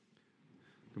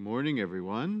Good morning,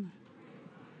 everyone.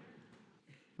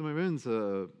 So, my friends,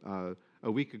 a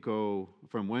week ago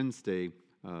from Wednesday,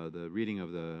 the reading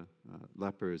of the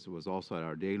lepers was also at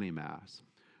our daily Mass.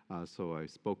 So I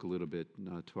spoke a little bit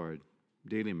to our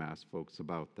daily Mass folks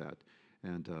about that.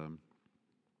 And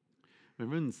my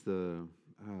friends,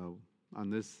 on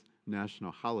this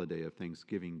national holiday of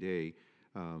Thanksgiving Day,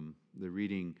 the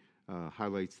reading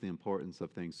highlights the importance of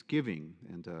Thanksgiving.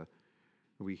 And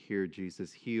we hear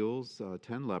Jesus heals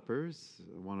 10 lepers.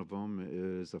 One of them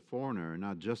is a foreigner,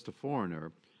 not just a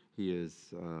foreigner, he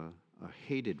is a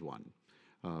hated one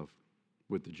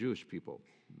with the Jewish people.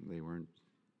 They weren't,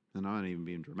 they're not even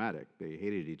being dramatic, they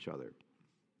hated each other,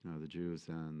 the Jews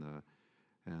and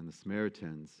the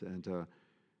Samaritans. And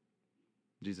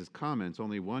Jesus comments,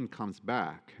 only one comes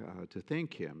back to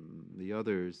thank him. The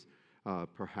others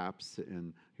perhaps,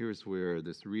 and here's where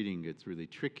this reading gets really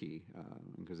tricky,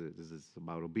 because this is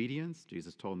about obedience.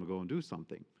 Jesus told him to go and do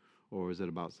something, or is it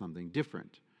about something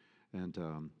different? And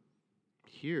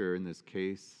here, in this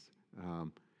case,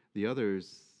 the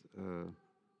others,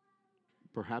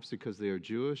 perhaps because they are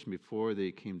Jewish, before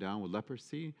they came down with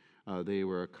leprosy, they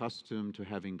were accustomed to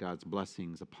having God's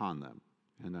blessings upon them.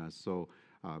 And so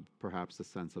perhaps a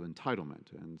sense of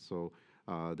entitlement. And so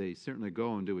they certainly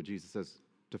go and do what Jesus says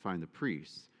to find the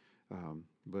priests.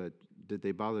 But did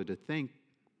they bother to thank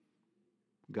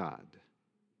God?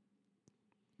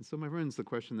 And so, my friends, the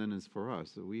question then is for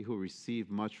us. We who receive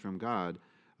much from God,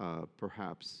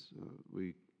 perhaps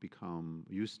we become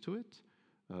used to it,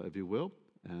 if you will.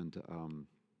 And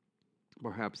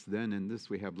perhaps then in this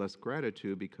we have less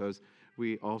gratitude because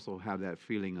we also have that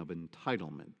feeling of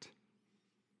entitlement.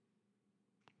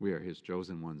 We are his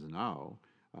chosen ones now.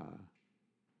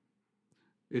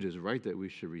 It is right that we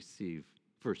should receive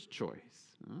first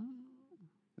choice.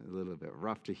 A little bit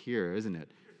rough to hear, isn't it?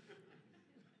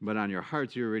 But on your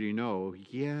hearts, you already know,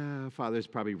 yeah, Father's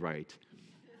probably right.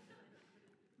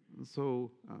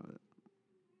 So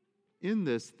in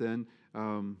this, then,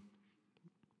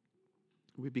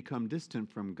 we become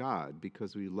distant from God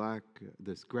because we lack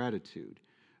this gratitude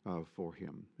for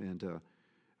him. And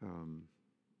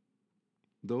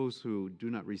those who do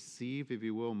not receive, if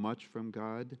you will, much from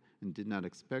God and did not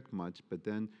expect much, but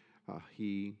then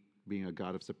he, being a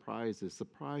God of surprises,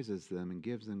 surprises them and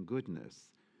gives them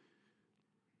goodness.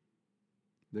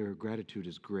 Their gratitude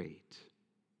is great.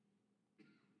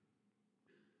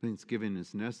 Thanksgiving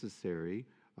is necessary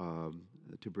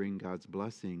to bring God's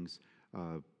blessings,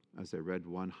 as I read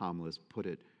one homilist put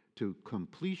it, to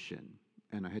completion.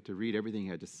 And I had to read everything he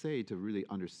had to say to really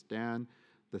understand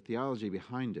the theology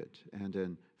behind it. And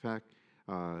in fact,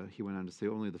 he went on to say,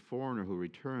 only the foreigner who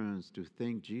returns to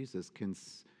thank Jesus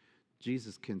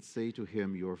can say to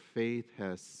him, your faith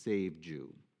has saved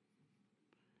you.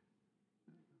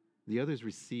 The others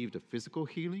received a physical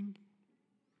healing,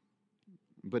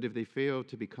 but if they fail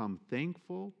to become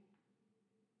thankful,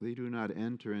 they do not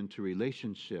enter into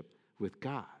relationship with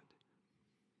God.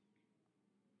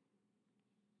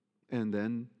 And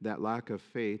then that lack of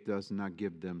faith does not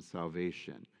give them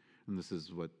salvation. And this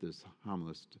is what this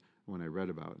homilist, when I read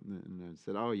about, and I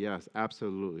said, oh yes,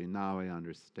 absolutely, now I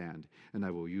understand, and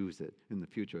I will use it in the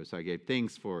future. So I gave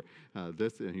thanks for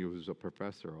this, and he was a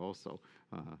professor also.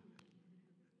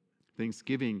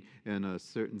 Thanksgiving, in a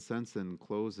certain sense, then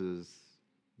closes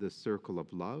the circle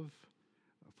of love,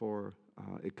 for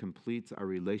it completes our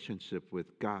relationship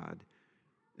with God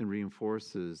and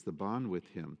reinforces the bond with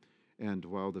him. And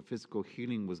while the physical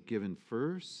healing was given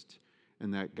first,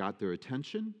 and that got their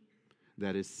attention,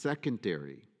 that is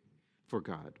secondary for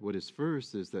God. What is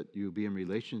first is that you be in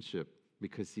relationship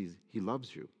because he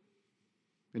loves you.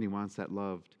 And he wants that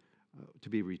love to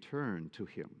be returned to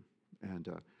him. And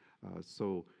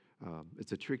so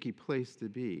it's a tricky place to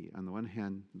be. On the one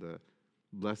hand, the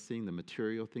blessing, the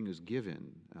material thing is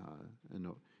given, and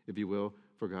if you will,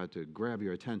 for God to grab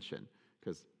your attention,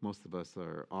 because most of us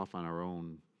are off on our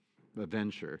own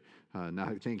adventure,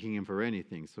 not thanking him for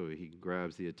anything, so he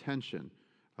grabs the attention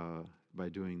by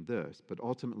doing this. But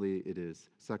ultimately, it is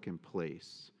second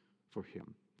place for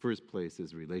him. First place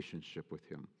is relationship with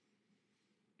him.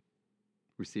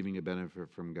 Receiving a benefit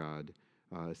from God,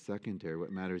 secondary.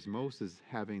 What matters most is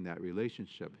having that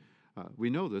relationship. We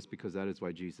know this because that is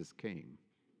why Jesus came,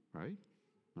 right?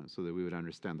 So that we would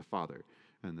understand the Father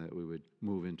and that we would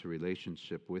move into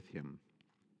relationship with him.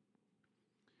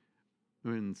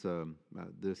 And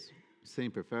this same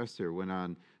professor went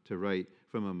on to write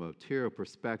from a material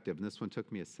perspective, and this one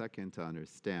took me a second to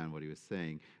understand what he was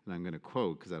saying, and I'm going to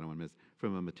quote because I don't want to miss.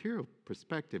 From a material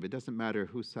perspective, it doesn't matter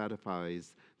who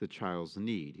satisfies the child's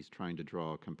need. He's trying to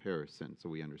draw a comparison so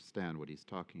we understand what he's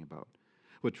talking about.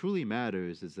 What truly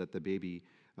matters is that the baby,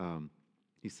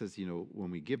 he says,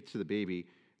 when we give to the baby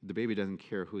doesn't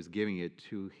care who's giving it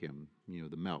to him,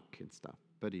 the milk and stuff.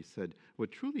 But he said,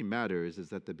 what truly matters is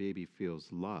that the baby feels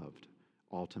loved,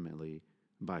 ultimately,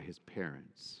 by his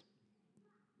parents.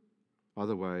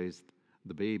 Otherwise,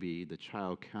 the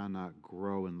child cannot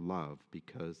grow in love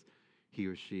because he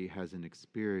or she hasn't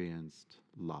experienced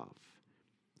love.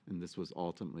 And this was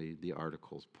ultimately the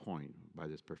article's point by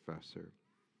this professor.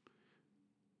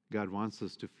 God wants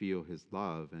us to feel his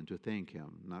love and to thank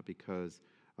him, not because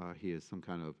he is some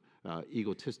kind of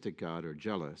egotistic God or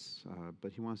jealous,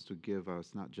 but he wants to give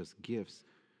us not just gifts,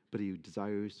 but he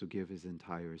desires to give his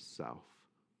entire self.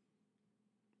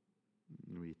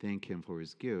 And we thank him for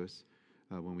his gifts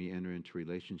when we enter into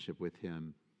relationship with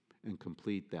him and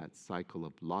complete that cycle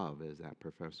of love, as that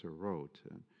professor wrote.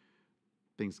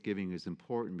 Thanksgiving is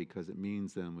important because it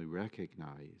means then we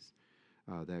recognize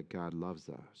that God loves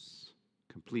us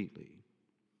completely.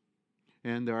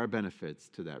 And there are benefits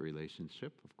to that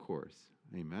relationship, of course.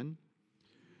 Amen.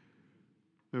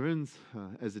 Friends,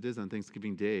 as it is on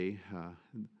Thanksgiving Day,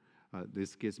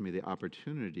 this gives me the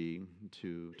opportunity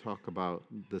to talk about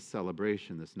the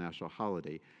celebration, this national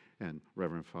holiday. And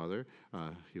Reverend Father,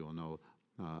 you will know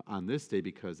on this day,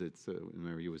 because it's,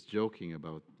 remember he was joking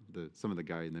about some of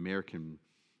the American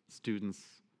students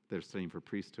that are studying for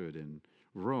priesthood in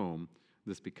Rome.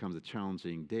 This becomes a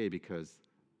challenging day because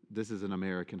this is an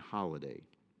American holiday.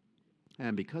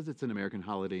 And because it's an American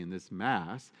holiday and this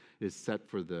Mass is set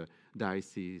for the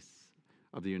Diocese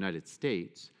of the United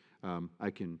States, I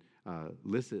can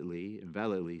licitly and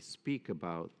validly speak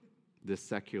about this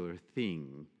secular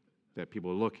thing that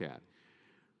people look at.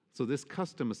 So this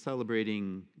custom of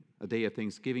celebrating a day of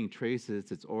Thanksgiving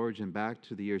traces its origin back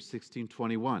to the year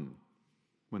 1621,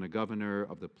 when a governor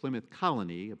of the Plymouth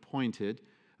colony appointed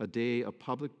a day of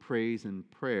public praise and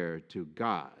prayer to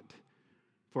God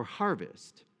for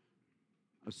harvest.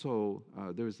 So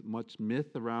there's much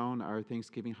myth around our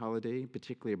Thanksgiving holiday,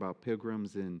 particularly about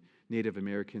pilgrims and Native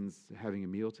Americans having a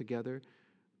meal together.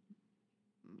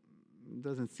 It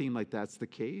doesn't seem like that's the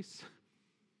case.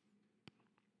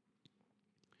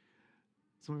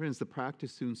 So, friends, the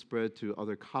practice soon spread to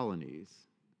other colonies.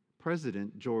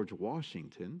 President George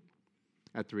Washington,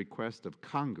 at the request of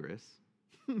Congress,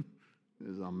 this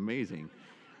is amazing,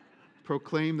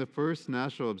 proclaimed the first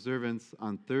national observance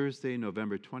on Thursday,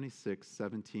 November 26,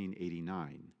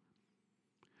 1789.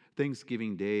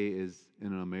 Thanksgiving Day is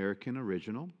an American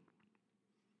original,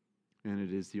 and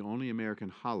it is the only American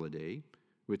holiday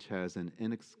which has an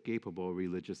inescapable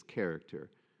religious character.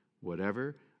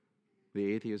 Whatever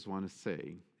the atheists want to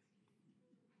say,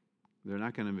 they're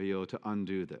not going to be able to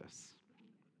undo this.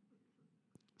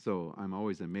 So I'm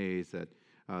always amazed that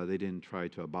they didn't try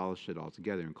to abolish it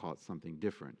altogether and call it something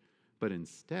different. But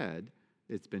instead,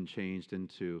 it's been changed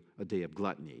into a day of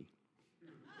gluttony,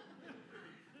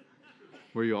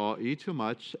 where you all eat too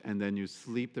much and then you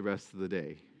sleep the rest of the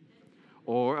day.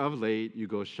 Or of late, you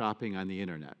go shopping on the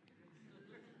internet.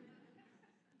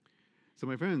 So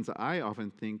my friends, I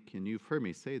often think, and you've heard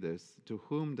me say this, to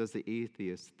whom does the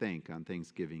atheist think on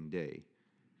Thanksgiving Day?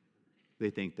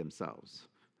 They think themselves.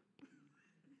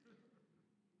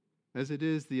 As it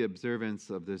is, the observance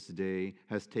of this day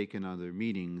has taken other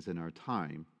meanings in our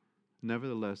time.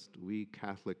 Nevertheless, we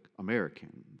Catholic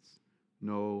Americans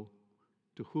know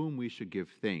to whom we should give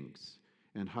thanks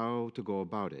and how to go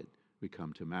about it. We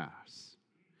come to Mass.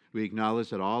 We acknowledge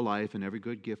that all life and every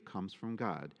good gift comes from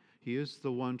God. He is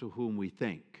the one to whom we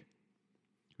thank.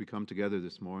 We come together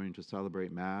this morning to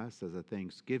celebrate Mass as a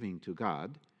thanksgiving to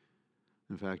God.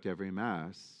 In fact, every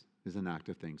Mass is an act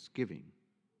of thanksgiving.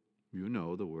 You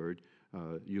know the word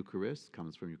Eucharist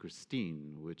comes from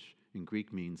Eucharistine, which in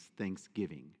Greek means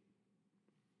thanksgiving.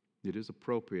 It is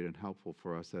appropriate and helpful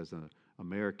for us as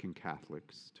American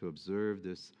Catholics to observe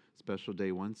this special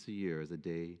day once a year as a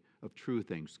day of true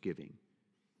thanksgiving.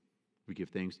 We give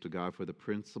thanks to God for the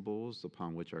principles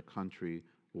upon which our country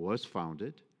was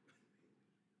founded,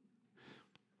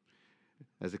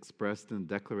 as expressed in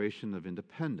the Declaration of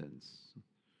Independence.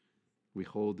 We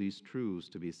hold these truths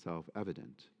to be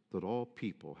self-evident, that all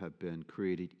people have been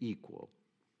created equal,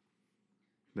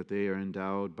 that they are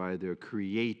endowed by their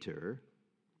Creator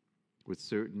with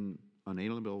certain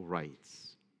unalienable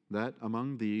rights, that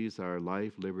among these are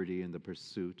life, liberty, and the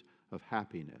pursuit of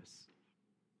happiness.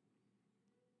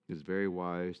 It is very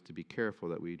wise to be careful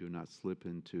that we do not slip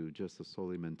into just the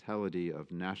solely mentality of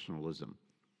nationalism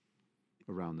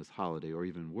around this holiday, or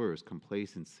even worse,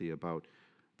 complacency about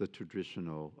the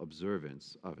traditional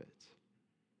observance of it.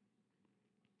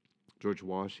 George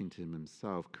Washington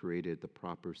himself created the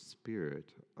proper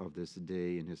spirit of this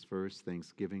day in his first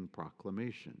Thanksgiving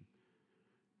proclamation.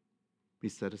 He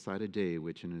set aside a day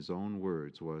which, in his own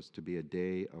words, was to be a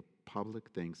day of public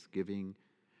thanksgiving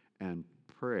and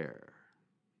prayer.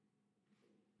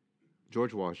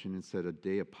 George Washington said a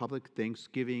day of public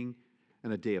thanksgiving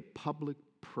and a day of public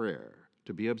prayer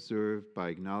to be observed by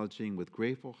acknowledging with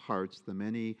grateful hearts the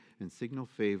many and signal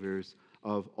favors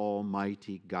of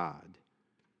Almighty God.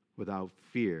 Without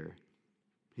fear,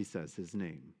 he says his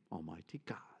name, Almighty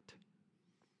God.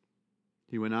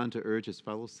 He went on to urge his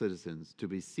fellow citizens to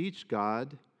beseech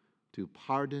God to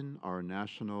pardon our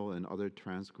national and other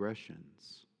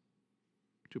transgressions,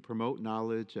 to promote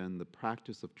knowledge and the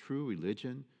practice of true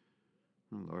religion,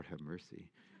 oh Lord have mercy,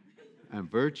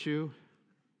 and virtue,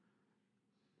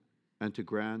 and to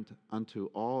grant unto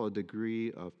all a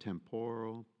degree of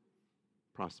temporal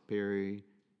prosperity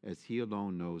as he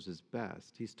alone knows is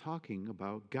best. He's talking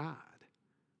about God.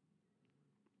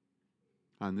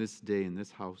 On this day in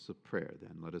this house of prayer,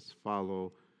 then, let us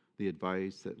follow the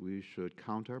advice that we should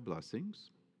count our blessings,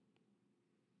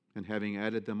 and having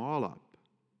added them all up,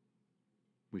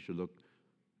 we should look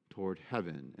toward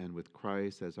heaven, and with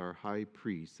Christ as our high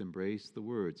priest, embrace the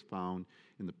words found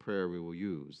in the prayer we will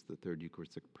use, the third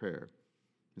Eucharistic prayer,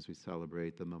 as we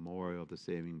celebrate the memorial of the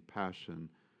saving passion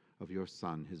of your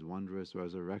Son, his wondrous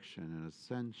resurrection and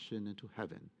ascension into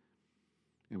heaven.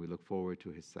 And we look forward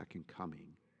to his second coming.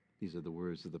 These are the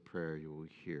words of the prayer you will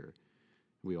hear.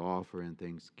 We offer in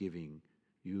thanksgiving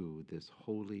you this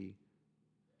holy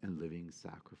and living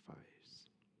sacrifice.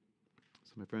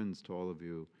 So, my friends, to all of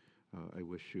you, I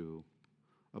wish you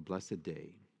a blessed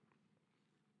day.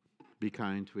 Be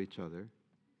kind to each other.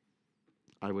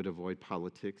 I would avoid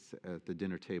politics at the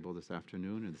dinner table this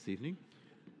afternoon and this evening,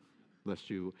 lest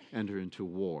you enter into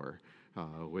war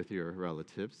with your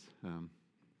relatives.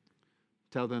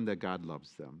 Tell them that God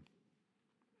loves them.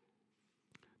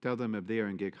 Tell them if they are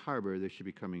in Gig Harbor, they should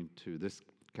be coming to this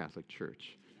Catholic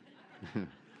church.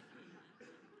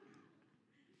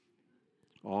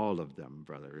 All of them,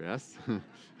 brother, yes?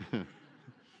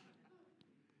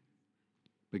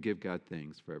 But give God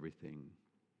thanks for everything.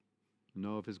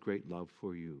 Know of his great love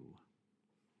for you,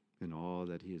 and all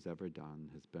that he has ever done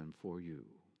has been for you.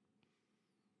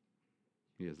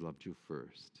 He has loved you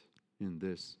first. In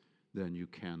this, then, you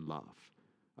can love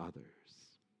others.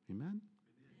 Amen?